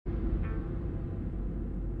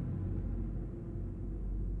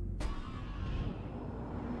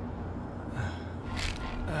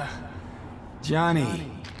Johnny.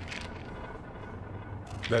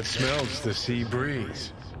 That smells the sea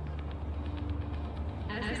breeze.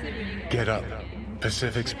 Get up.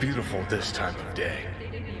 Pacific's beautiful this time of day.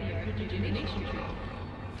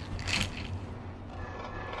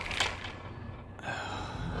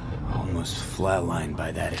 Almost flatlined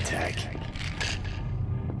by that attack.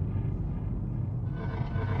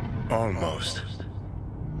 Almost.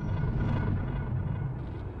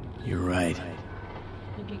 You're right.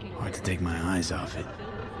 Hard to take my eyes off it.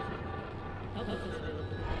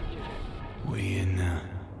 We in,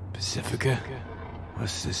 Pacifica?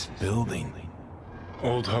 What's this building?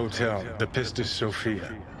 Old hotel, the Pistis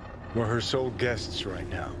Sophia. We're her sole guests right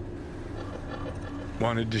now.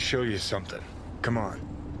 Wanted to show you something. Come on.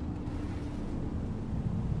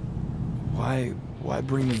 Why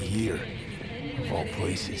bring me here? Of all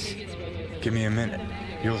places. Give me a minute.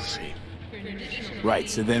 You'll see. Right,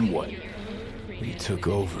 so then what? You took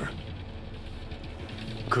over.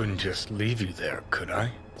 Couldn't just leave you there, could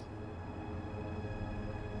I?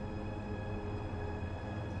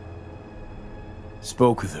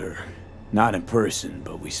 Spoke with her. Not in person,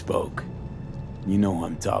 but we spoke. You know who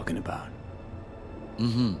I'm talking about.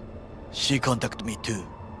 Mm-hmm. She contacted me too.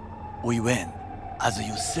 We went, as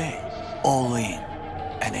you say, all in,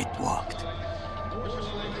 and it worked.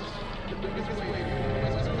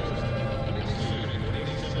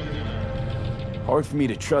 Hard for me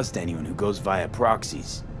to trust anyone who goes via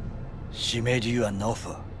proxies. She made you an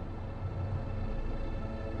offer.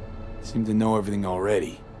 Seem to know everything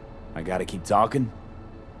already. I gotta keep talking?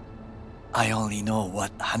 I only know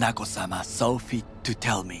what Hanako-sama saw fit to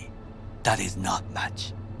tell me. That is not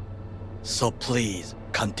much. So please,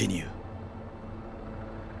 continue.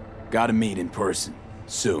 Gotta meet in person.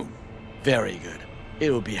 Soon. Very good.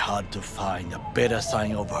 It will be hard to find a better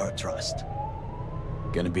sign of her trust.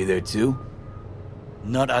 Gonna be there too?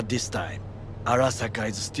 Not at this time. Arasaka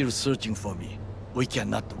is still searching for me. We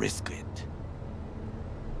cannot risk it.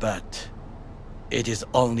 But it is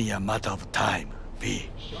only a matter of time, V.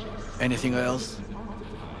 Anything else?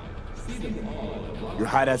 Your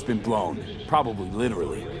hideout's been blown. Probably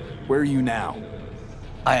literally. Where are you now?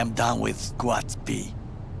 I am done with squats, V.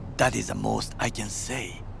 That is the most I can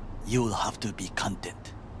say. You will have to be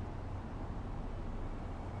content.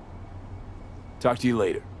 Talk to you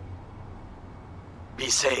later. Be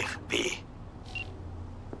safe, V.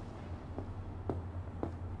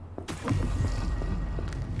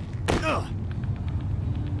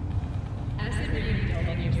 Acid removal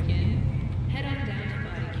on your skin. Head on down to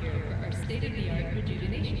Body Cure for our state-of-the-art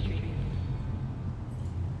rejuvenation treatment.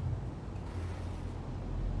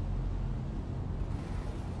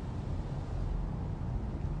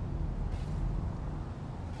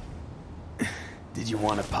 Did you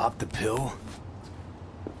want to pop the pill?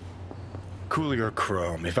 Coolier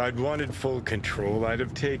Chrome. If I'd wanted full control, I'd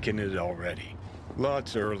have taken it already.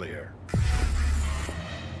 Lots earlier.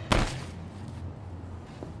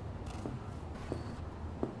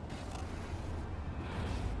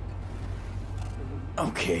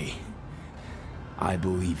 Okay. I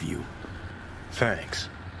believe you. Thanks.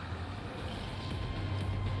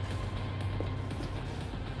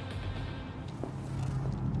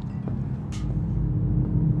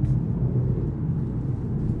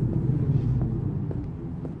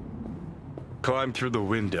 Climb through the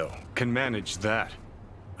window. Can manage that,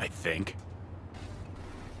 I think.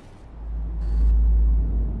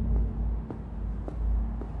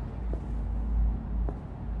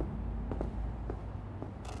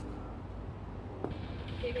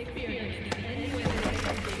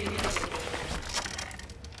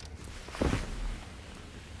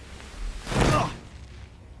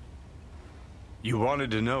 You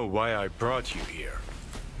wanted to know why I brought you here.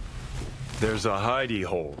 There's a hidey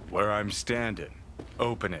hole where I'm standing.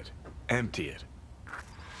 Open it. Empty it.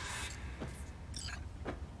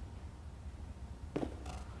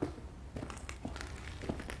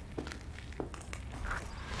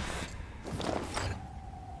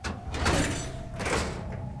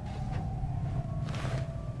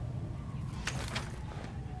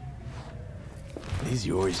 These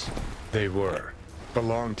yours? They were.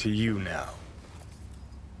 Belong to you now.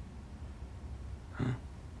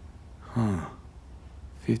 Huh.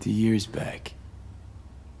 50 years back.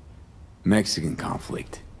 Mexican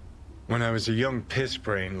conflict. When I was a young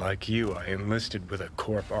pissbrain like you, I enlisted with a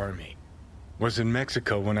Corp army. Was in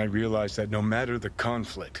Mexico when I realized that no matter the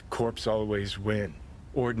conflict, Corps always win.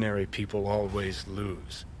 Ordinary people always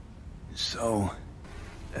lose. So,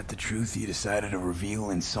 that the truth you decided to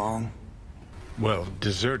reveal in song? Well,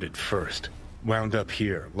 deserted first. Wound up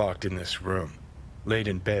here, locked in this room. Laid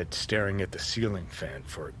in bed, staring at the ceiling fan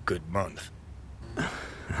for a good month.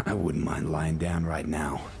 I wouldn't mind lying down right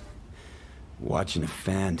now, watching a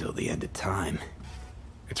fan till the end of time.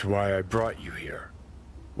 It's why I brought you here.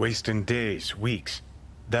 Wasting days, weeks.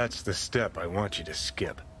 That's the step I want you to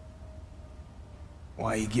skip.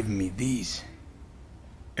 Why are you giving me these?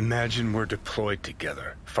 Imagine we're deployed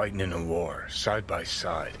together, fighting in a war, side by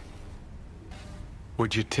side.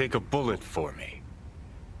 Would you take a bullet for me?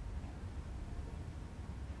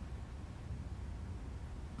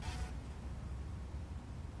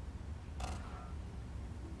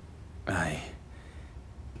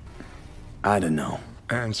 I don't know.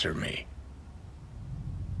 Answer me.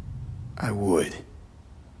 I would.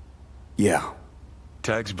 Yeah.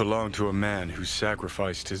 Tags belong to a man who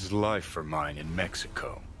sacrificed his life for mine in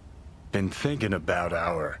Mexico. Been thinking about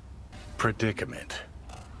our predicament.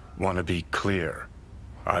 Want to be clear.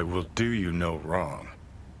 I will do you no wrong.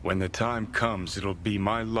 When the time comes, it'll be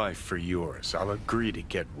my life for yours. I'll agree to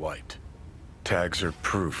get wiped. Tags are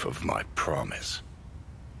proof of my promise.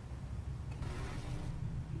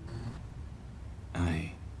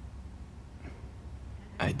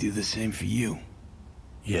 I do the same for you.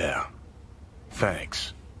 Yeah.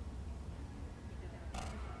 Thanks.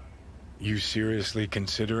 You seriously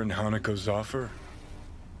considering Hanako's offer?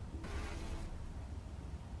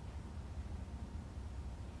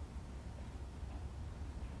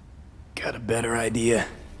 Got a better idea?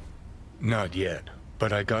 Not yet,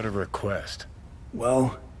 but I got a request.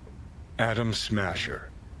 Well? Adam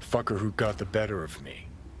Smasher. Fucker who got the better of me.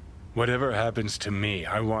 Whatever happens to me,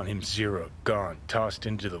 I want him zeroed, gone, tossed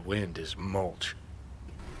into the wind as mulch.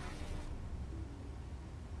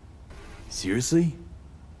 Seriously?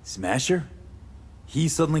 Smasher? He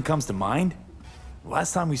suddenly comes to mind?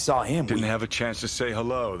 Last time we saw him, Didn't have a chance to say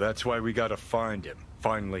hello. That's why we gotta find him.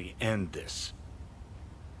 Finally end this.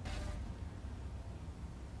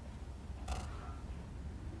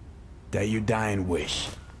 That your dying wish.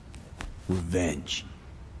 Revenge.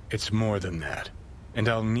 It's more than that. And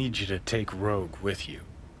I'll need you to take Rogue with you.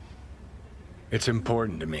 It's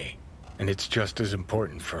important to me, and it's just as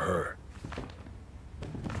important for her.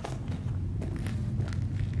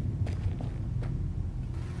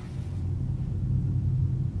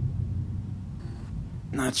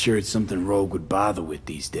 Not sure it's something Rogue would bother with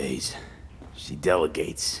these days. She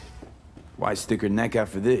delegates. Why stick her neck out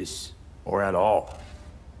for this? Or at all?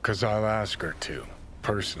 'Cause I'll ask her to,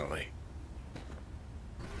 personally.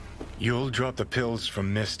 You'll drop the pills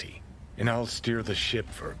from Misty, and I'll steer the ship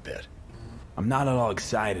for a bit. I'm not at all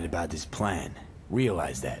excited about this plan.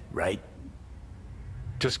 Realize that, right?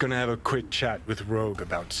 Just gonna have a quick chat with Rogue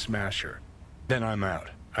about Smasher. Then I'm out,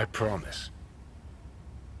 I promise.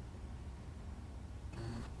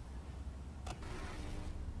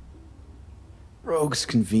 Rogue's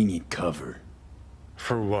convenient cover.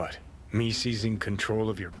 For what? Me seizing control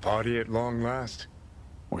of your body at long last?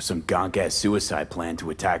 Or some gonk-ass suicide plan to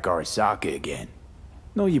attack Arasaka again.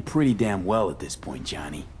 Know you pretty damn well at this point,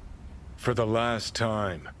 Johnny. For the last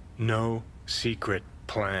time, no secret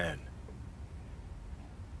plan.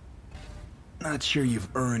 Not sure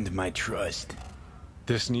you've earned my trust.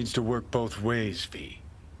 This needs to work both ways, V.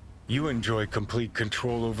 You enjoy complete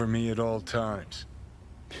control over me at all times.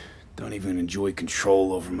 Don't even enjoy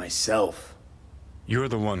control over myself. You're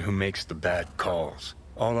the one who makes the bad calls.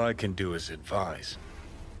 All I can do is advise.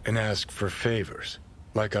 And ask for favors,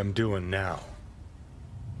 like I'm doing now.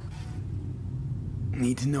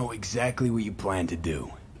 Need to know exactly what you plan to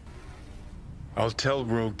do. I'll tell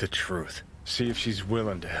Rogue the truth. See if she's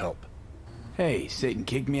willing to help. Hey, Satan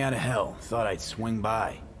kicked me out of hell. Thought I'd swing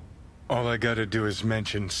by. All I gotta do is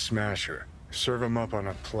mention Smasher. Serve him up on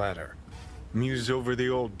a platter. Muse over the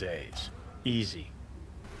old days. Easy.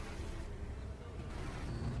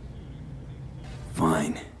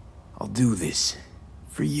 Fine. I'll do this.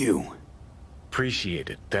 For you. Appreciate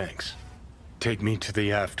it, thanks. Take me to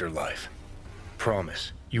the afterlife.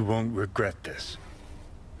 Promise, you won't regret this.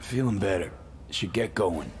 Feeling better. Should get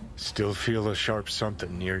going. Still feel a sharp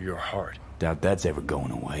something near your heart. Doubt that's ever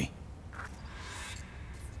going away.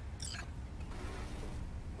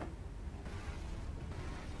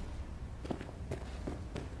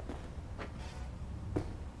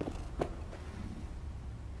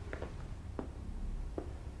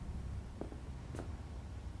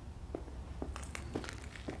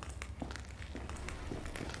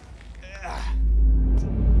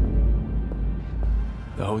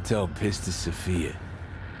 The hotel Pistis Sophia.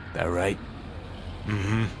 That right?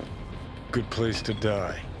 Mm-hmm. Good place to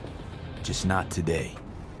die. Just not today.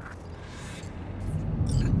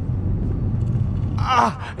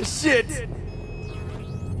 Ah! Shit!